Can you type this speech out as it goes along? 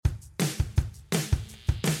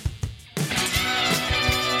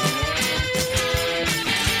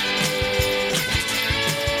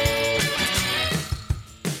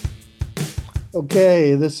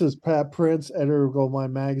Okay, this is Pat Prince, editor of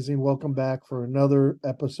Goldmine Magazine. Welcome back for another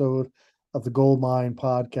episode of the Goldmine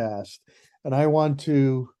Podcast. And I want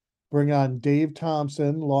to bring on Dave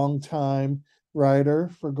Thompson, longtime writer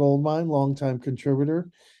for Goldmine, longtime contributor.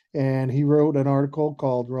 And he wrote an article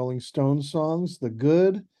called Rolling Stone Songs, The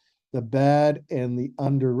Good, the Bad, and the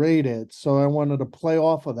Underrated. So I wanted to play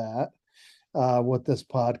off of that with this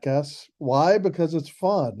podcast. Why? Because it's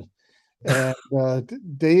fun. And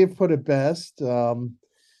Dave put it best.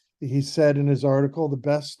 He said in his article, the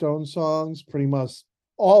best Stone songs, pretty much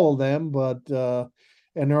all of them, but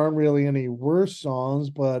and there aren't really any worse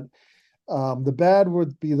songs, but the bad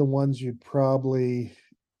would be the ones you'd probably,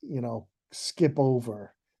 skip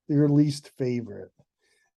over, your least favorite.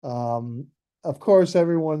 Um, of course,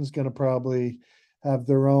 everyone's going to probably have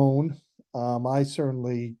their own. I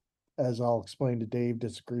certainly, as I'll explain to Dave,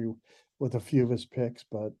 disagree with a few of his picks,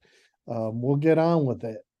 but we'll get on with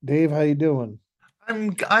it. Dave, how you doing?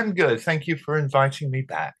 I'm good. Thank you for inviting me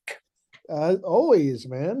back. Always,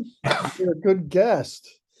 man. You're a good guest.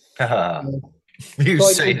 Uh, You so,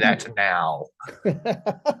 say that now.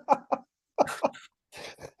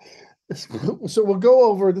 so we'll go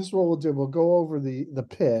over this. Is what we'll do. We'll go over the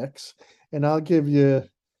picks, and I'll give you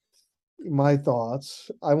my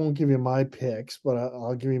thoughts. I won't give you my picks, but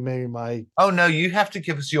I'll give you maybe my. Oh no, you have to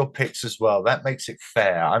give us your picks as well. That makes it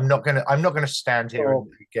fair. I'm not gonna stand here Oh,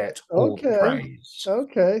 and get all the okay, praise.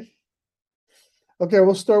 okay, okay.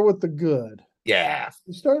 We'll start with the good. Yeah.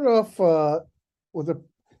 We started off with a.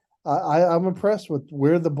 I'm impressed with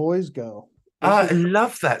Where the Boys Go. This is I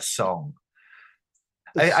love that song.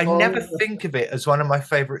 the I never song. think of it as one of my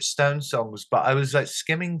favorite Stone songs, but I was like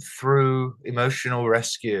skimming through Emotional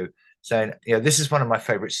Rescue, saying, this is one of my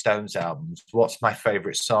favorite Stones albums. What's my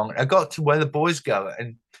favorite song? I got to Where the Boys Go,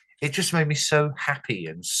 and it just made me so happy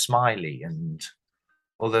and smiley and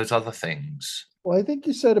all those other things. Well, I think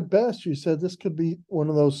you said it best. You said this could be one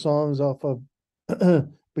of those songs off of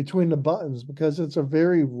Between the Buttons because it's a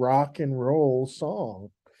very rock and roll song.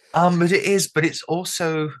 But it is, but it's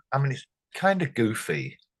also, I mean, it's kind of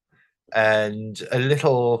goofy and a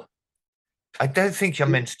little. I don't think you're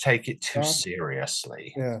meant to take it too Rock.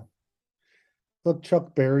 seriously. Yeah. Look,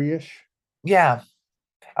 Chuck Berry-ish. Yeah,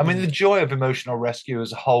 I mean, Mm. the joy of Emotional Rescue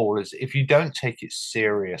as a whole is if you don't take it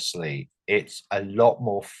seriously, it's a lot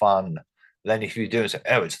more fun than if you do and say,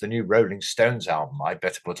 oh, it's the new Rolling Stones album. I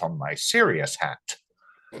better put on my serious hat,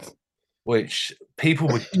 which people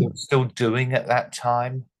were still doing at that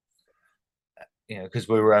time, because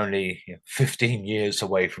we were only 15 years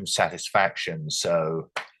away from Satisfaction. So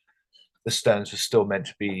the Stones were still meant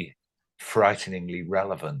to be frighteningly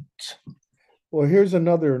relevant. Well, here's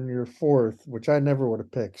another in your fourth, which I never would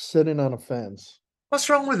have picked, Sitting on a Fence. What's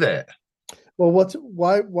wrong with it? Well,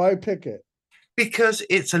 why pick it? Because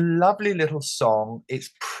it's a lovely little song.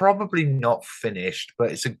 It's probably not finished,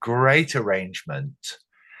 but it's a great arrangement,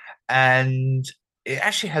 and it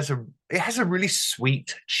has a really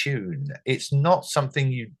sweet tune. It's not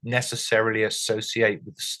something you necessarily associate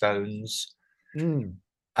with the Stones. Mm.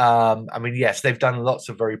 I mean, yes, they've done lots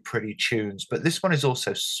of very pretty tunes, but this one is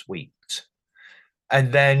also sweet.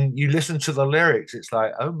 And then you listen to the lyrics, it's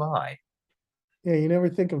like, oh my. Yeah, you never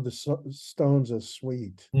think of the Stones as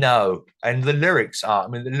sweet. No, and I mean, the lyrics are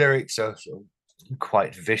sort of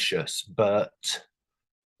quite vicious, but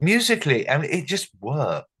musically, I mean, it just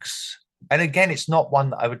works. And again, it's not one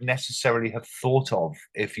that I would necessarily have thought of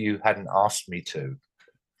if you hadn't asked me to.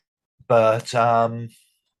 But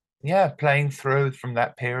yeah, playing through from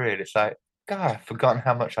that period, it's like, God, I've forgotten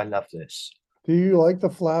how much I love this. Do you like the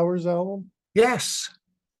Flowers album? Yes.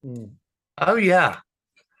 Mm. Oh yeah.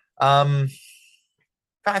 Um,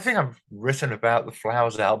 I think I've written about the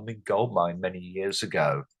Flowers album in Goldmine many years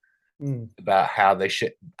ago, Mm. about how they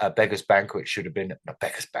should Beggar's Banquet should have been not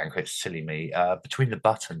Beggar's Banquet, silly me. Between the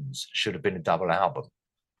Buttons should have been a double album.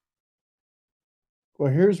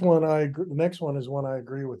 Well, here's one the next one is one I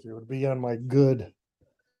agree with you. It'd be on my good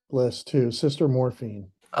list too. Sister Morphine.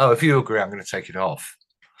 Oh, if you agree, I'm going to take it off.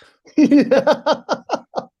 Yeah.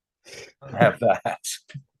 Have that.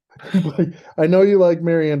 I know you like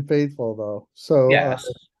Marianne Faithful though. So Yes,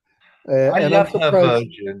 I and I'm love her surprised.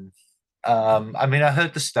 version. I mean, I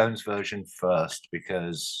heard the Stones version first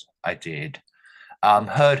because I did.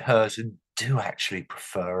 Heard hers and do actually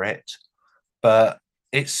prefer it, but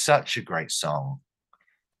it's such a great song.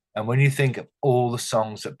 And when you think of all the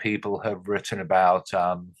songs that people have written about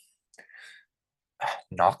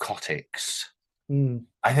narcotics, Mm,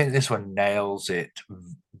 I think this one nails it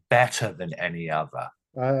better than any other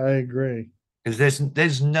I agree. because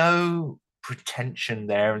there's no pretension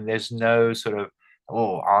there, and there's no sort of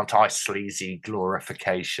oh, aren't I sleazy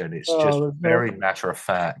glorification? It's Oh, just very matter of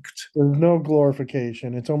fact. there's no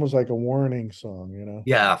glorification. It's almost like a warning song, you know.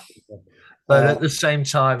 Yeah. But Uh, at the same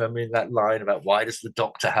time, I mean, that line about why does the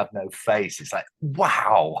doctor have no face? It's like,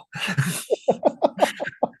 wow,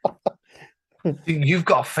 you've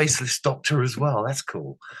got a faceless doctor as well. That's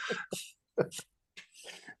cool.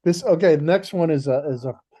 this okay. Next one is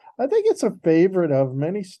a. I think it's a favorite of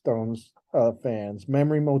many Stones fans.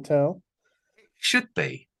 Memory Motel, Should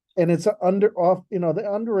be. and it's a under off. You know,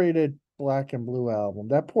 the underrated Black and Blue album.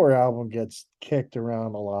 That poor album gets kicked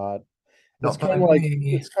around a lot. It's Not by kind of like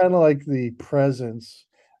me. it's kind of like the presence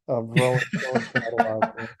of Rolling Stones catalog.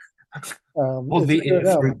 Or It's a good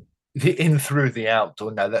album. the in through the out.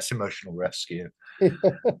 Or no, that's Emotional Rescue.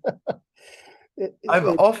 I've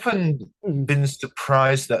It- often mm, been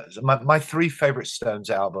surprised that my three favorite Stones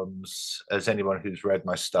albums, as anyone who's read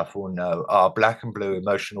my stuff will know, are Black and Blue,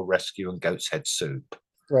 Emotional Rescue, and Goat's Head Soup,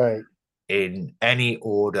 right. in any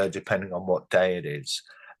order, depending on what day it is.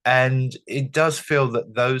 And it does feel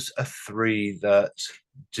that those are three that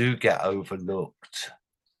do get overlooked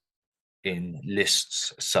in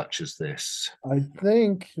lists such as this. I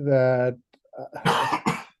think that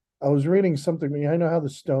I was reading something. I know how the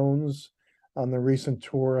Stones on the recent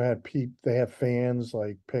tour had they have fans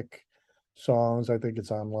like pick songs. I think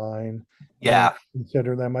it's online and Yeah.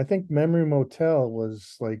 consider them. I think Memory Motel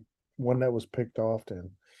was like one that was picked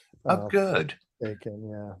often. Oh, Uh, good. Taken,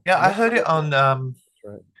 yeah. Yeah, And I that's heard it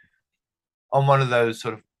right. on one of those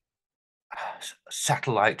sort of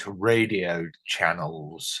satellite radio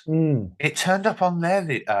channels. Mm. It turned up on there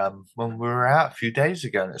when we were out a few days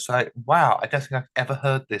ago, and it's like, wow, I don't think I've ever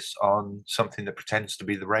heard this on something that pretends to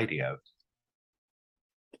be the radio.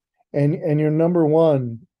 And your number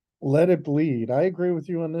one, Let It Bleed. I agree with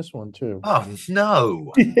you on this one too. Oh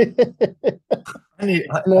no,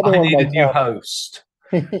 Another I one need by a new Tom. host.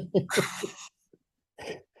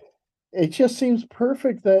 It just seems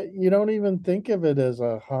perfect that you don't even think of it as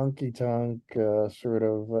a honky tonk sort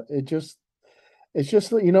of. It's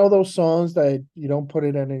just you know those songs that you don't put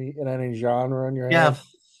it in any genre in your Yeah, head.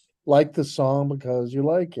 Like the song because you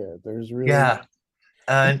like it. There's really yeah,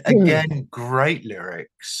 and again, great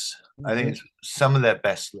lyrics. I think Mhm. some of their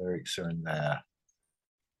best lyrics are in there,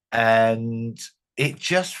 and it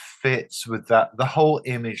just fits with that the whole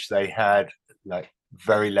image they had, like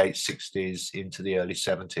very late 60s into the early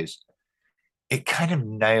 70s. It kind of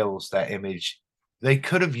nails that image. They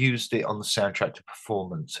could have used it on the soundtrack to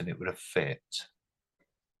Performance and it would have fit.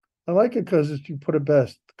 I like it because you put it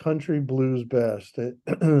best, country blues best. It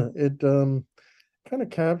it kind of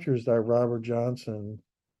captures that Robert Johnson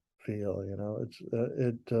feel. You know,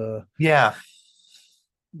 Yeah,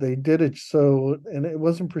 they did it so, and it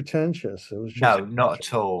wasn't pretentious. It was just no, not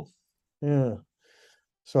at all. yeah.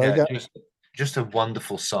 So Yeah, just a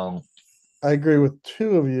wonderful song. I agree with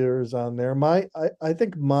two of yours on there. I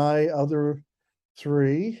think my other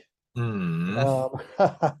three, Mm.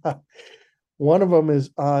 um, one of them is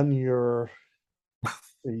on you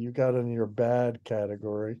got in your bad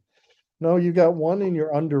category. No, you got one in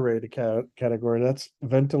your underrated category. That's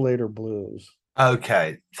Ventilator Blues.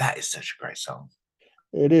 Okay, that is such a great song.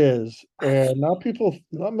 It is, and not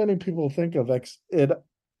many people think of X. It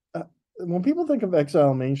when people think of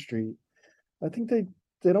Exile Main Street, I think they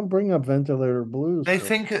don't bring up Ventilator Blues They for.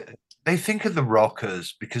 think they think of the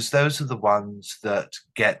rockers because those are the ones that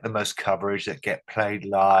get the most coverage, that get played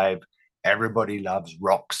live. Everybody loves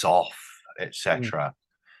Rocks Off, Mm, etc.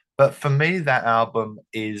 But for me, that album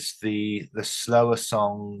is the slower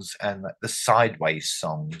songs and the sideways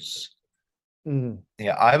songs. mm.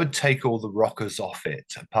 Yeah, I would take all the rockers off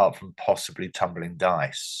it, apart from possibly Tumbling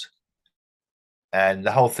Dice, and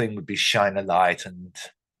the whole thing would be Shine a Light and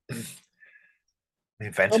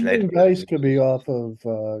Ventilator Tumbling Dice Blues. could be off of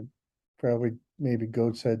probably maybe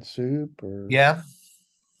Goat's Head Soup or Yeah,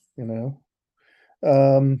 you know.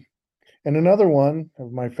 Um, and another one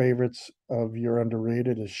of my favorites of your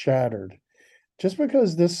underrated is Shattered. Just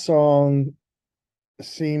because this song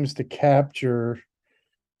seems to capture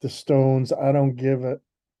the Stones, I don't give a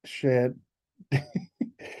shit.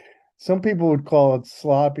 Some people would call it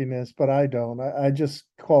sloppiness, but I don't. I just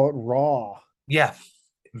call it raw. yeah,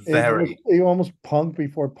 very. It almost punk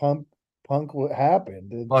before punk what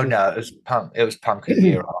happened. It Oh just no, it was punk. It was punk a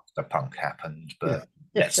year after punk happened, but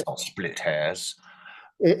let's not split hairs.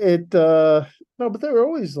 no, but they were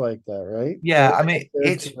always like that, right? They Yeah, were I mean,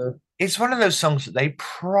 there to it's one of those songs that they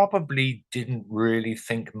probably didn't really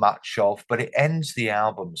think much of, but it ends the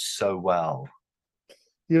album so well.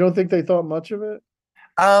 you don't think they thought much of it?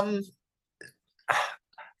 Um,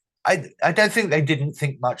 I don't think they didn't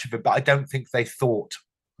think much of it, but I don't think they thought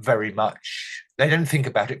very much. they don't think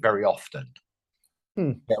about it very often.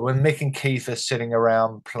 Hmm. Yeah, when Mick and Keith are sitting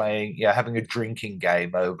around playing, yeah, having a drinking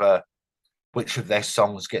game over which of their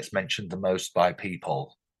songs gets mentioned the most by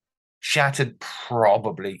people, Shattered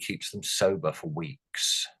probably keeps them sober for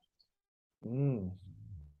weeks. Mm.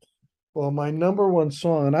 Well, my number one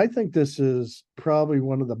song, and I think this is probably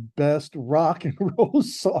one of the best rock and roll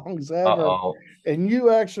songs ever. Uh-oh. And you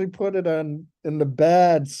actually put it on in the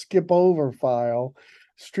bad skip over file,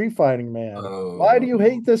 Street Fighting Man. Why do you Oh.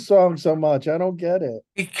 hate this song so much? I don't get it.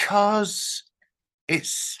 Because it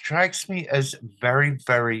strikes me as very,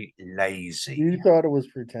 very lazy. You thought it was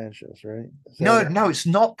pretentious, right? Is that No, it? no, it's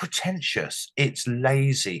not pretentious. It's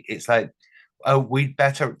lazy. It's like, oh, we'd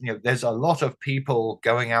better, there's a lot of people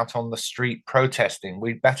going out on the street protesting.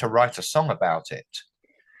 We'd better write a song about it,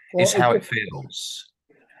 Well, is how it feels.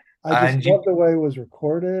 I just And love the way it was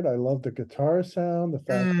recorded. I love the guitar sound, the fact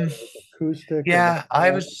that mm, it was acoustic. And yeah,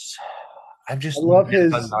 I've I just love never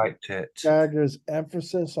his liked it. Jagger's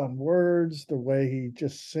emphasis on words, the way he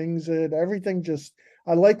just sings it, everything just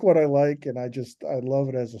I like what I like, and I love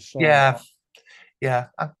it as a song. Yeah, yeah,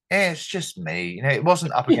 it's just me. It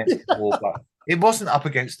wasn't up against the wall, but it wasn't up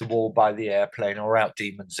against the wall by the airplane or out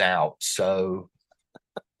demons out. So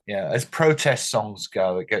yeah, as protest songs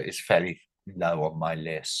go, it's fairly low on my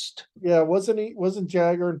list. Yeah, wasn't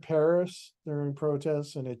Jagger in Paris during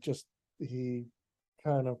protests, and it just he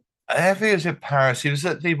kind of If he was in Paris, he was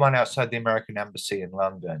at the one outside the American Embassy in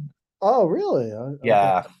London. oh really? I thought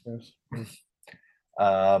Yeah, Paris.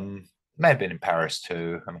 may have been in Paris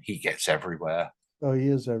too. I mean, he gets everywhere. Oh, he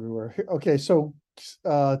is everywhere. Okay, so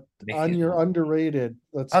uh on Mickey's your underrated,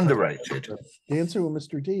 let's talk underrated. Dancing with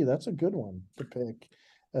Mr. D. That's a good one to pick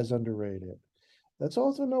as underrated. That's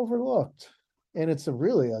often overlooked. And it's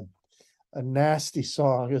a nasty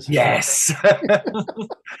song, isn't it? Yes.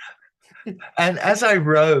 And as I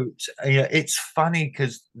wrote, it's funny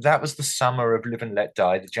because that was the summer of Live and Let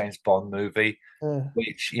Die, the James Bond movie, Uh,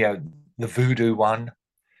 which, the voodoo one.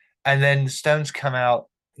 And then the Stones come out,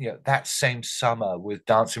 that same summer with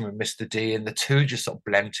Dancing with Mr. D, and the two just sort of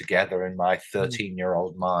blend together in my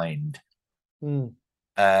 13-year-old mind. mm.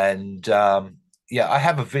 And yeah, I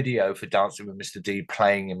have a video for Dancing with Mr. D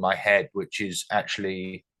playing in my head, which is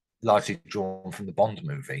actually largely drawn from the Bond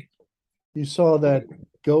movie. You saw that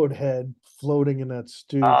goat head floating in that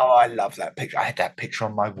stew. Oh, I love that picture. I had that picture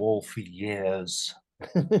on my wall for years.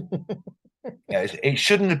 It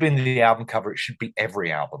shouldn't have been the album cover. It should be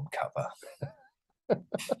every album cover.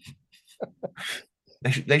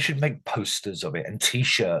 They should make posters of it and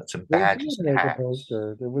T-shirts and They badges did and make a hats.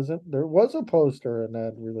 poster. There was a poster in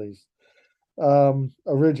that release.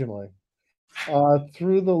 Originally.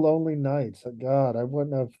 Through the Lonely Nights. God, I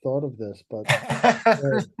wouldn't have thought of this, but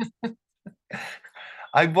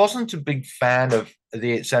I wasn't a big fan of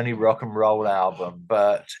the It's Only Rock and Roll album,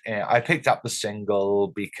 but I picked up the single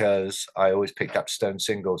because I always picked up Stone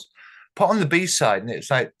singles. Put on the B side, and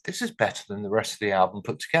it's like, this is better than the rest of the album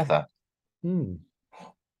put together. hmm.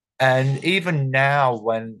 And even now,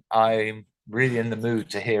 when I'm really in the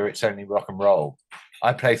mood to hear It's Only Rock and Roll,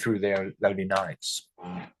 I play through the Lonely Nights.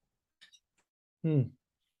 Hmm.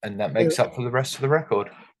 And that makes up for the rest of the record.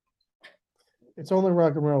 It's Only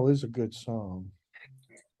Rock and Roll is a good song.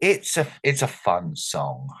 It's a fun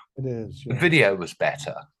song. It is. The Yeah. video was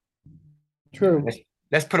better. True.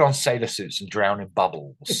 Let's put on sailor suits and drown in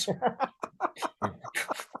bubbles.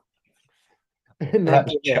 I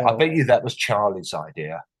bet you that was Charlie's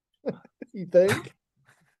idea. You think?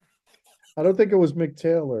 I don't think it was Mick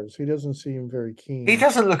Taylor's. He doesn't seem very keen. He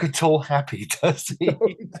doesn't look at all happy, does he? No,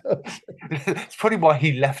 he doesn't. It's probably why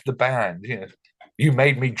he left the band. You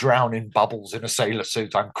made me drown in bubbles in a sailor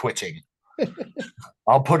suit. I'm quitting.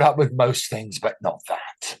 I'll put up with most things, but not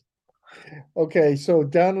that. Okay, so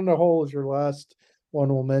Down in the Hole is your last one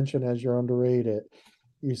we'll mention as you're underrated.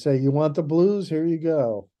 You say you want the blues, here you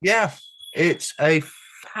go. Yeah, it's a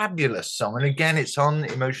fabulous song. And again, it's on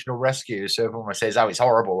Emotional Rescue. So everyone says, oh, it's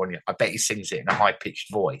horrible. And I bet he sings it in a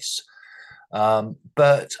high-pitched voice.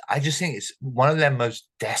 But I just think it's one of their most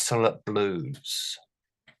desolate blues.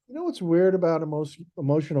 You know what's weird about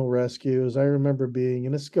Emotional Rescue is I remember being,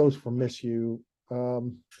 and this goes for Miss You,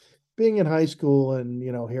 being in high school and,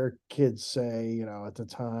 hear kids say, at the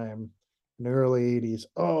time in the early 80s,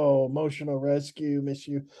 oh, Emotional Rescue, Miss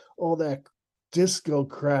You, all that disco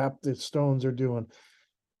crap that Stones are doing.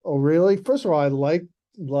 Oh, really? First of all, I like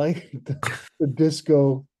the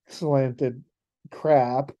disco slanted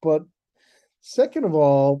crap, but second of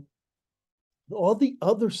all the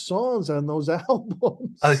other songs on those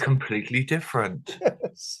albums are completely different.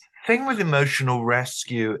 Yes. Thing with Emotional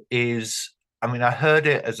Rescue is I mean, I heard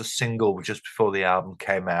it as a single just before the album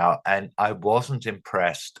came out, and I wasn't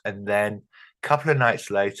impressed. And then a couple of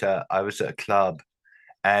nights later, I was at a club,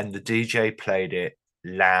 and the DJ played it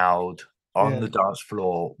loud on Yeah. the dance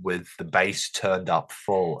floor with the bass turned up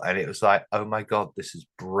full, and it was like, oh my god, this is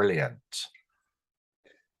brilliant.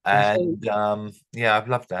 And so, And yeah, I've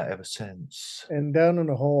loved that ever since. and down in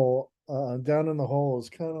the hole is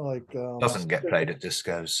kind of like Doesn't get played at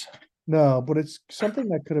discos. no, but it's something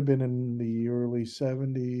that could have been in the early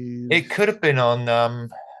 70s. It could have been on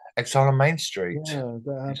Exile on Main Street Yeah,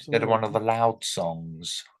 instead of absolutely. one of the loud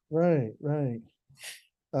songs. Right, right.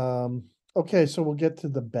 Okay, so we'll get to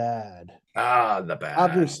the bad. Ah, the bad.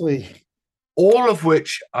 Obviously, All of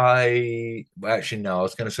which I well, actually no, I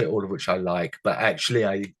was going to say all of which I like, but actually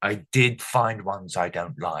I did find ones I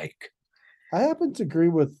don't like. I happen to agree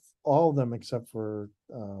with all of them except for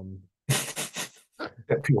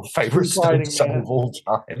Your favorite Street Stone Fighting song Man. of all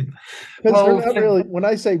time. Because they're Well, not really, when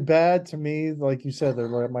I say bad to me, like you said, they're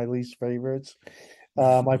like my least favorites.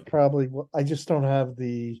 I just don't have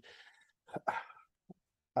the,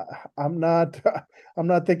 I'm not, I'm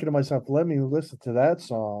not thinking to myself, let me listen to that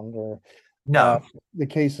song or uh, no. the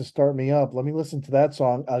case to start me up. Let me listen to that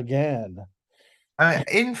song again. I mean,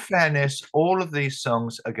 in fairness, all of these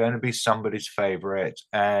songs are going to be somebody's favorite,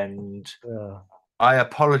 and Yeah. I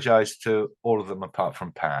apologize to all of them apart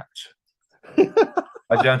from Pat.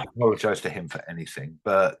 I don't apologize to him for anything,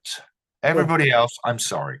 but But everybody else, I'm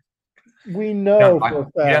sorry. we know for a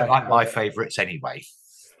You don't fact, like my favorites anyway.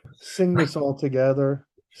 sing this all together,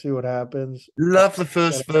 see what happens. Love the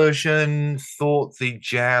first version, thought the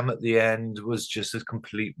jam at the end was just a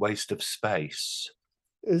complete waste of space.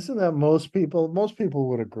 Isn't that most people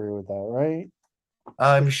would agree with that, right?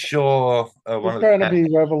 I'm sure They're one of trying to the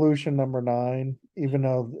be revolution number nine, even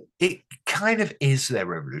though it kind of is their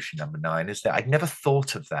Revolution Number Nine, is that I'd never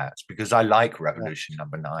thought of that because I like Revolution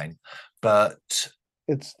Number Nine, but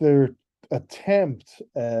it's their attempt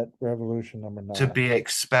at revolution number to nine. be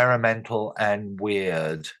experimental and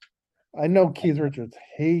weird, I know Keith Richards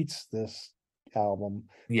hates this album,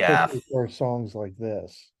 yeah, especially for songs like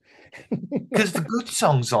this. because the good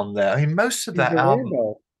songs on there, I mean, He's a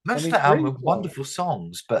rainbow. I most of mean, the album great are song. wonderful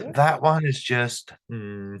songs, Yeah. but that one is just,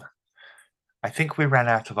 I think we ran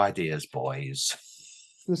out of ideas, boys.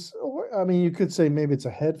 I mean, you could say maybe it's a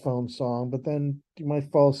headphone song, but then you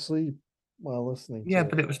might fall asleep while listening Yeah, to it.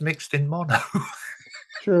 but it was mixed in mono.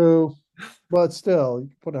 True, but still, you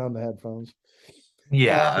can put on the headphones.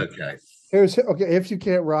 Yeah, Um, okay. okay. If you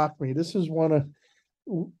can't rock me, this is one of.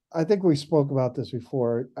 I think we spoke about this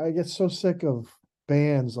before. I get so sick of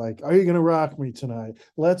bands like, "Are you gonna rock me tonight?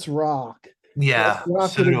 Let's rock. Let's Yeah,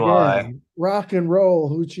 rock so it do I. again. Rock and roll,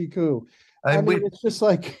 hoochie coo." I I mean, mean, it's just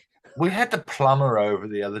like we had the plumber over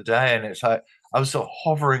the other day, and it's like I was sort of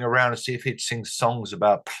hovering around to see if he'd sing songs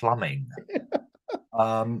about plumbing.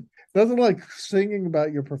 Um, doesn't like singing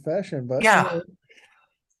about your profession, but you yeah, know,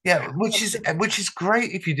 yeah, which is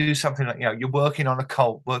great if you do something like you're working down a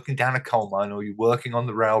coal mine, or you're working on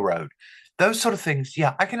the railroad. Those sort of things,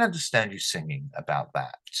 yeah, I can understand you singing about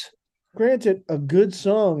that. granted, a good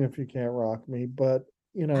song if you can't rock me, but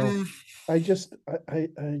you know, Mm. I just,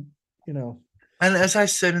 you know, And as I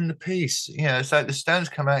said in the piece, it's like the Stones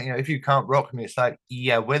come out, if you can't rock me, it's like,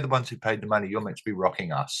 yeah, we're the ones who paid the money. You're meant to be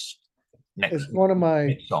rocking us. it's Next, one of my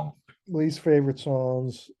next song. least favorite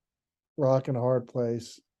songs, "Rock in a Hard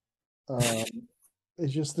Place." Um,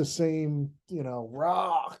 it's just the same,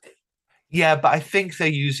 rock. Yeah, but I think they're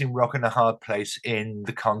using rock and a hard place in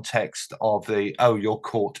the context of you're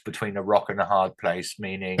caught between a rock and a hard place,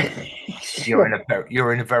 meaning Sure.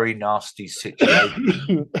 you're in a very nasty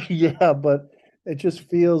situation. Yeah, but it just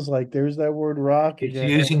feels like there's that word rock It's again.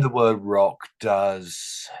 using the word rock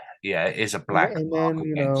does, yeah, it is a black And mark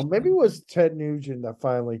then, against maybe it them. was Ted Nugent that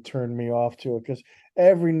finally turned me off to it because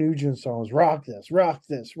every Nugent song was rock this, rock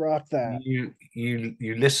that.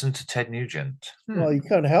 You listen to Ted Nugent. Well, you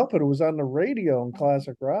couldn't help it. It was on the radio and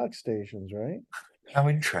classic rock stations, right? How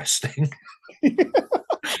interesting.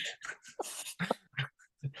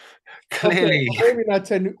 Okay, Clearly, maybe not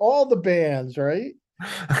Ted all the bands, right?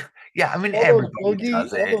 yeah, I mean everybody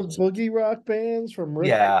does All it. those boogie rock bands from Rick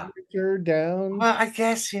Yeah. Richter down. Well, I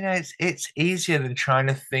guess it's easier than trying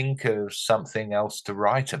to think of something else to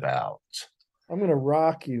write about. I'm gonna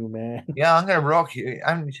rock you, man. Yeah, I'm going to rock you.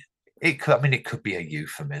 And it could be a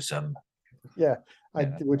euphemism. Yeah,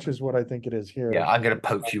 Yeah, which is what I think it is yeah, here. I'm going to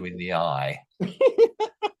poke you in the eye.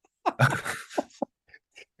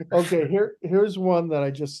 Okay, here's one that I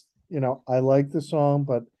just, I like the song,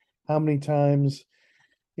 but how many times,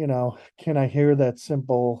 can I hear that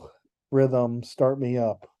simple rhythm start me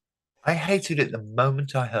up? I hated it the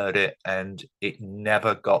moment I heard it, and it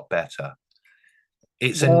never got better.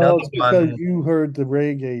 It's Well, another it's because one. you heard the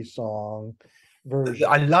reggae song version,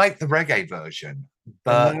 I like the reggae version, and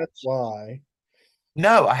but that's why.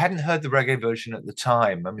 no, I hadn't heard the reggae version at the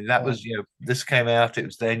time. I mean, that Oh, was, this came out, it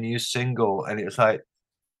was their new single, and it was like,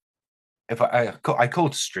 if I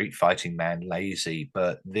called Street Fighting Man lazy,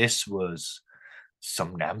 but this was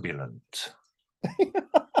somnambulant.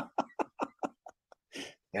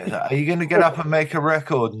 Are you going to get up and make a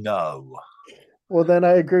record? No. well, then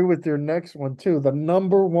I agree with your next one too. The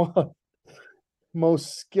number one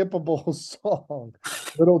most skippable song,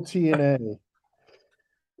 Little TNA.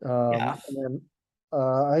 Yeah. And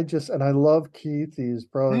and I love Keith. He's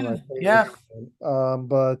probably my favorite. Yeah.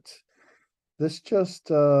 But this just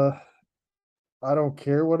I don't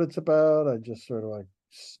care what it's about. I just sort of like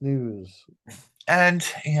snooze. And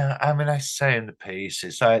yeah, I mean, I say in the piece,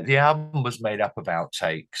 it's like the album was made up of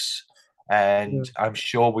outtakes, Yeah. and I'm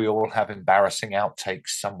sure we all have embarrassing outtakes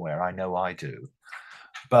somewhere. I know I do.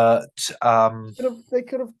 But They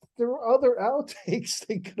could have there were other outtakes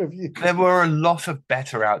they could have used. there were a lot of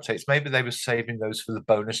better outtakes. Maybe they were saving those for the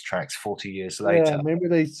bonus tracks 40 years Yeah, later. maybe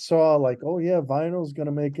they saw like, oh yeah, vinyl's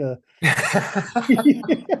gonna make a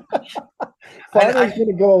And vinyl's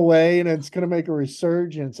gonna go away and it's gonna make a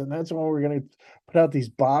resurgence, and that's when we're gonna put out these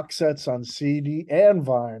box sets on CD and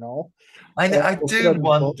vinyl. And I we'll put do out these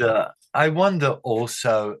wonder. I wonder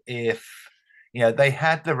also if they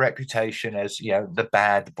had the reputation as the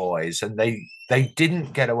bad boys, and they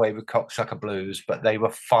didn't get away with Cocksucker Blues, but they were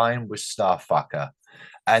fine with Starfucker,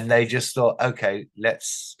 and they just thought, okay,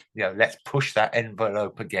 let's push that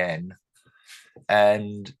envelope again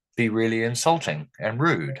and be really insulting and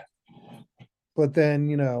rude. but then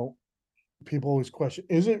people always question,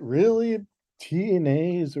 is it really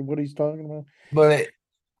TNA? Is it what he's talking about? But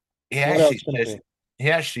he What actually else can it says be?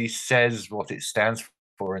 he actually says what it stands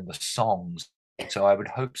for in the songs, so I would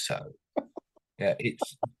hope so. Yeah,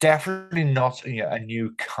 it's definitely not a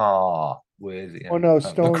new car with Oh no, the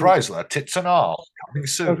Stones Chrysler tits and all coming oh,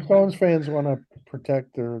 soon. Stones fans want to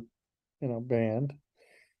protect their, band,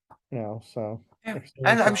 so Yeah, if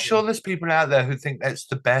someone and I'm says, sure there's people out there who think that's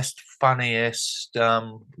the best, funniest,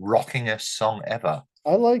 rockingest song ever.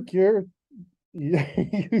 I like your you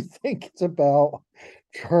think it's about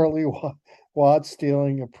Charlie Watts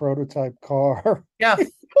stealing a prototype car. Yeah,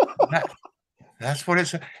 that, that's what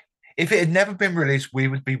it's. If it had never been released, we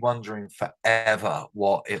would be wondering forever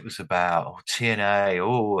what it was about. Oh, TNA.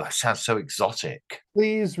 Oh, that sounds so exotic.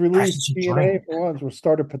 Please Perhaps release it's a TNA drink. for once. We'll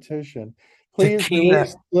start a petition. Please Tequila,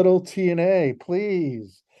 release little TNA,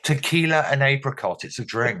 please. tequila and apricot. It's a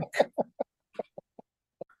drink.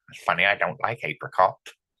 It's funny. I don't like apricot.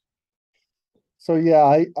 So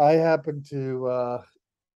yeah, I happen to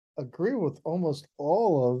agree with almost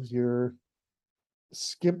all of your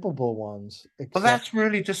skippable ones, Well, except that's really I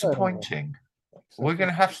don't know, disappointing. We're except for going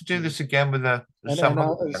to have to do this again with some and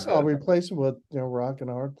other I'll band. replace it with Rock and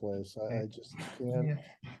a Hard Place. I just can't. Yeah.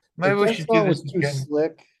 Maybe Like we that should do song this was too again.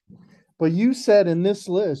 slick. But you said in this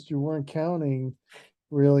list you weren't counting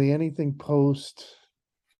really anything post.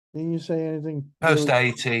 Didn't you say anything Post really?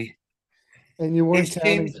 80. And you It weren't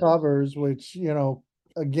counting seems. covers, which,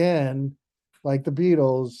 again, like the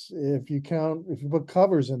Beatles, if you put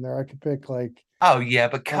covers in there, I could pick like Oh, yeah,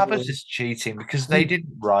 but covers cover. is cheating because they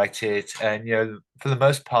didn't write it. And, for the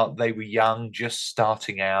most part, they were young, just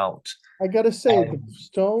starting out. I gotta say, the And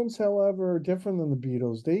Stones, however, are different than the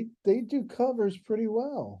Beatles. They do covers pretty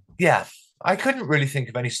well. yeah, I couldn't really think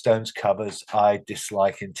of any Stones covers I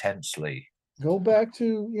dislike intensely. Go back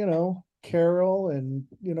to, Carol and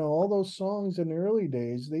all those songs in the early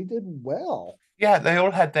days. They did well. Yeah, they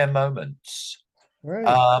all had their moments. Right.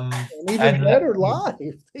 Um, And even and better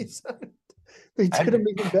live. They did and them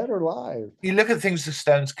even better live. you look at things the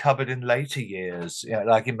Stones covered in later years,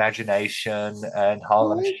 like Imagination and I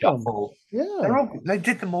Harlem like them. Shuffle. Yeah, They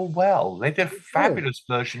did them all well. They did a they did. fabulous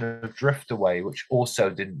version of Drift Away, which also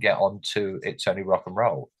didn't get onto It's Only Rock and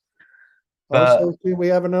Roll. But Also, see, we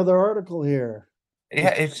have another article here.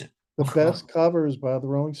 yeah, The it's the best covers by the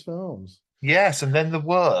Rolling Stones. yes, and then the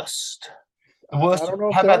worst. The I worst. don't know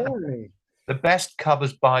if How there about are any. the best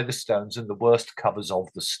covers by the Stones and the worst covers of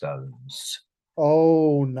the Stones?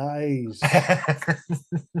 Oh, nice.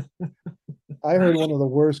 I heard one of the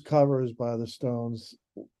worst covers by the Stones.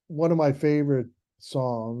 One of my favorite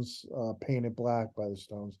songs, Painted Black by the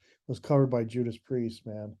Stones, was covered by Judas Priest,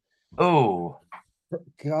 man. Oh,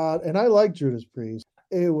 God, and I like Judas Priest.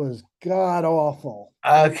 It was god awful.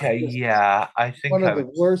 It okay, was just yeah. I one think I of the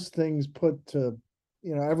would. worst things put to,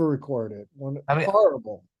 ever recorded. One I mean,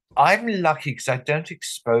 horrible. I'm lucky because I don't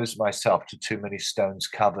expose myself to too many Stones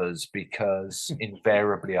covers because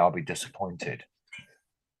invariably I'll be disappointed.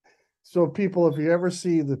 So people, if you ever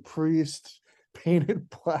see the Priest painted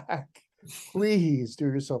black, please do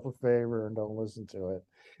yourself a favor and don't listen to it.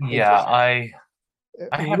 It Yeah, just it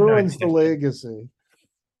I have no ruins the intention. legacy.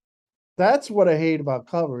 That's what I hate about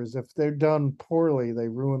covers. If they're done poorly, they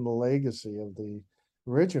ruin the legacy of the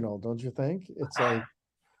original, don't you think? It's like,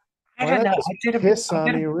 I why don't not know. just piss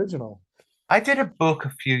on the original? I did a book a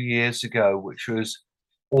few years ago which was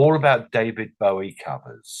all about David Bowie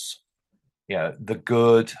covers. You know, the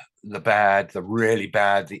good, the bad, the really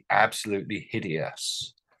bad, the absolutely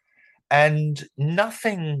hideous. And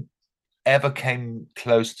nothing ever came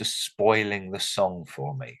close to spoiling the song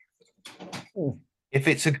for me. If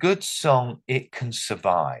it's a good song, it can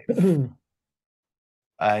survive.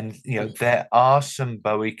 And there are some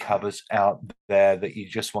Bowie covers out there that you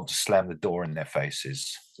just want to slam the door in their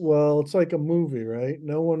faces. Well, it's like a movie, right?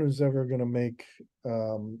 No one's ever gonna redo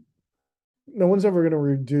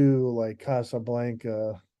like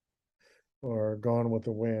Casablanca or Gone with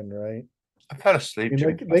the Wind, right? I fell asleep I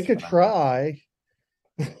mean, during they could Casablanca. try.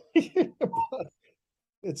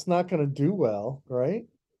 It's not gonna do well, right?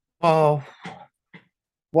 Well,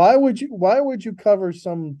 Why would you cover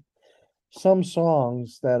some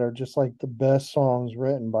songs that are just like the best songs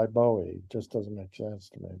written by Bowie? It just doesn't make sense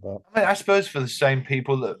to me. But I mean, I suppose for the same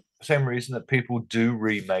reason that people do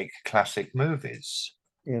remake classic movies.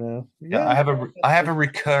 Yeah, yeah, I have a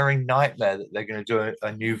recurring nightmare that they're going to do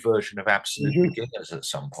a new version of would Absolute you? Beginners at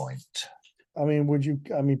some point. I mean, would you?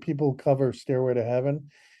 I mean, people cover Stairway to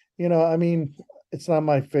Heaven. I mean, it's not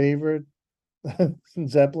my favorite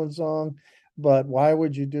Zeppelin song, but why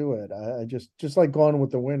would you do it? I just like Gone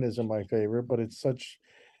with the Wind isn't my favorite, but it's such.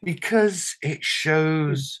 Because it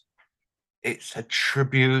shows it's a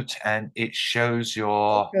tribute and it shows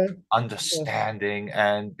your Okay. Yeah. understanding,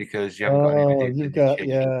 and because you haven't got any Oh, idea you've in the got, kitchen.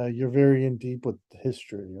 yeah, you're very in deep with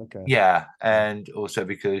history. Okay. Yeah, and also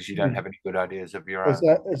because you don't Hmm. have any good ideas of your Is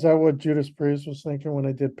own. that what Judas Priest was thinking when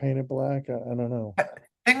they did Paint It Black? I don't know.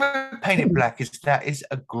 Thing with Painted Black is that is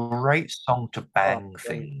a great song to Oh, bang great.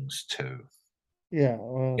 things to. Yeah,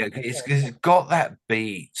 well, Yeah, it's got that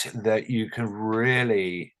beat that you can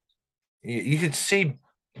really you could see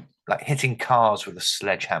like hitting cars with a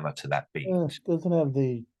sledgehammer to that beat. doesn't have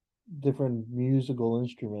the different musical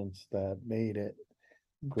instruments that made it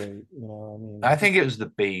great. I I mean, think it was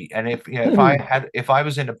the beat, and if I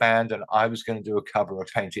was in a band and I was going to do a cover of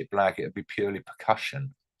Paint It Black, it would be purely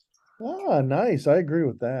percussion nice. I agree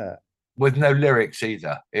with that. with no lyrics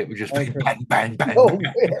either. It would just I be agree. bang bang bang No,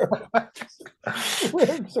 where bang.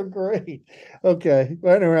 lyrics are great. Okay,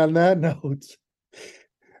 right around that note.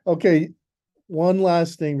 Okay, one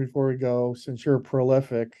last thing before we go, since you're a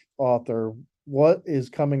prolific author, what is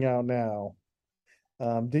coming out now?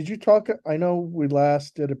 Did you talk? I know we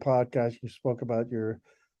last did a podcast, you spoke about your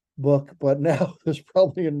book, but now there's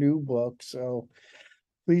probably a new book, so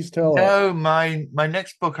please tell us. No, my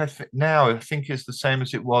next book I think is the same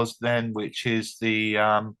as it was then, which is the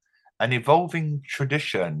an evolving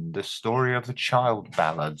tradition, the story of the child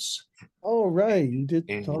ballads Oh, right, you did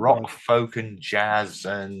in talk rock, about. folk, and jazz,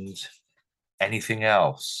 and anything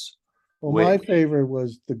else. Well, my Which favorite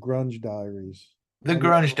was the Grunge Diaries. the I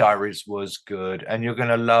Grunge love Diaries was good, and you're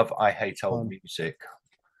gonna love I Hate Old fun. Music.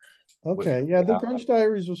 Which, Okay, yeah, the Grunge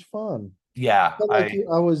Diaries was fun. yeah, Felt like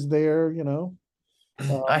I was there,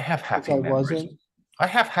 I have since happy I memories. wasn't. I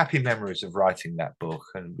have happy memories of writing that book,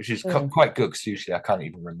 and which is Yeah. quite good because usually I can't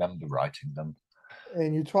even remember writing them.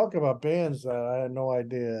 And you talk about bands that I had no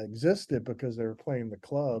idea existed because they were playing the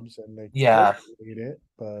clubs and they Yeah, cultivated it,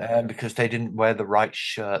 but and because they didn't wear the right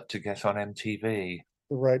shirt to get on MTV.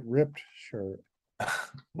 the right ripped shirt.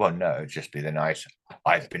 Well, no, it'd just be the nice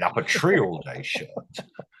I've been up a tree all day shirt.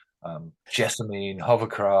 Jessamine,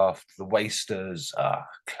 Hovercraft, the Wasters,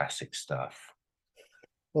 classic stuff.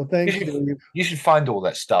 Well, You thanks, should, Dave. you should find all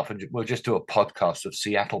that stuff and we'll just do a podcast of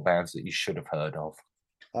Seattle bands that you should have heard of.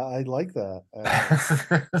 I like that,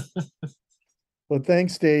 actually. But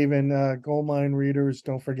thanks, Dave. And Goldmine readers,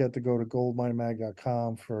 don't forget to go to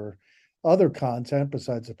goldminemag.com for other content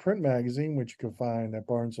besides the print magazine, which you can find at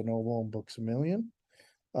Barnes and Noble and Books a Million.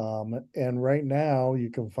 And right now you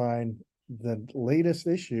can find the latest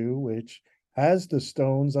issue, which has the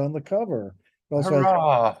Stones on the cover.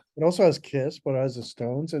 Hurrah! It also has Kiss, but it has the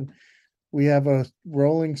Stones, and we have a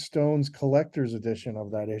Rolling Stones collector's edition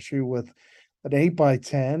of that issue with an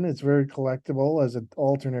 8x10. It's very collectible as an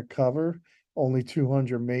alternate cover, only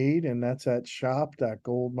 200 made, and that's at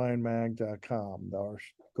shop.goldminemag.com, our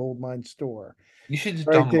Goldmine store. You should have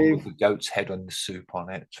All right, done one Dave. with the goat's head on the soup on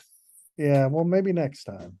it. Yeah, well, maybe next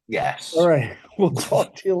time. Yes. All right. We'll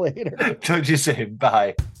talk to you later. Talk to you soon.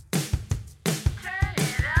 Bye.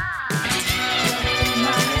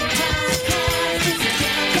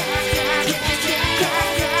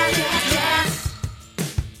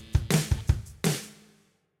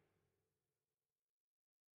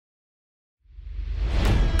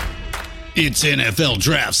 It's NFL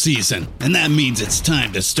draft season, and that means it's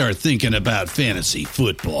time to start thinking about fantasy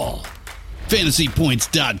football.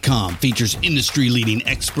 FantasyPoints.com features industry-leading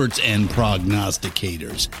experts and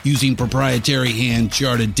prognosticators using proprietary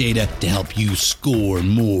hand-charted data to help you score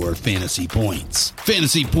more fantasy points.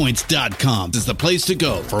 FantasyPoints.com is the place to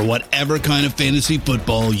go for whatever kind of fantasy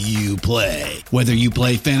football you play. Whether you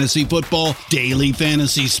play fantasy football, daily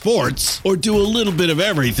fantasy sports, or do a little bit of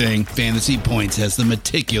everything, Fantasy Points has the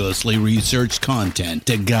meticulously researched content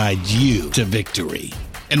to guide you to victory.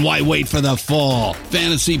 And why wait for the fall?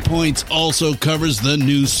 Fantasy Points also covers the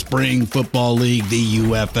new spring football league, the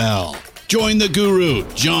UFL. Join the guru,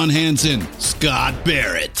 John Hansen, Scott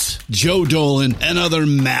Barrett, Joe Dolan, and other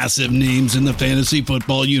massive names in the fantasy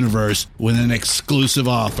football universe with an exclusive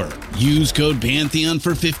offer. Use code Pantheon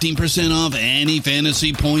for 15% off any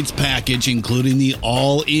Fantasy Points package, including the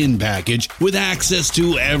all-in package, with access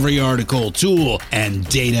to every article, tool, and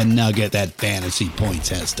data nugget that Fantasy Points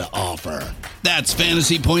has to offer. That's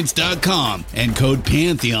FantasyPoints.com and code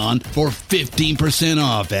Pantheon for 15%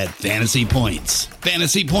 off at Fantasy Points.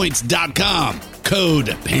 FantasyPoints.com,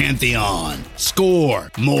 code Pantheon.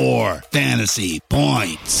 Score more fantasy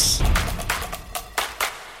points.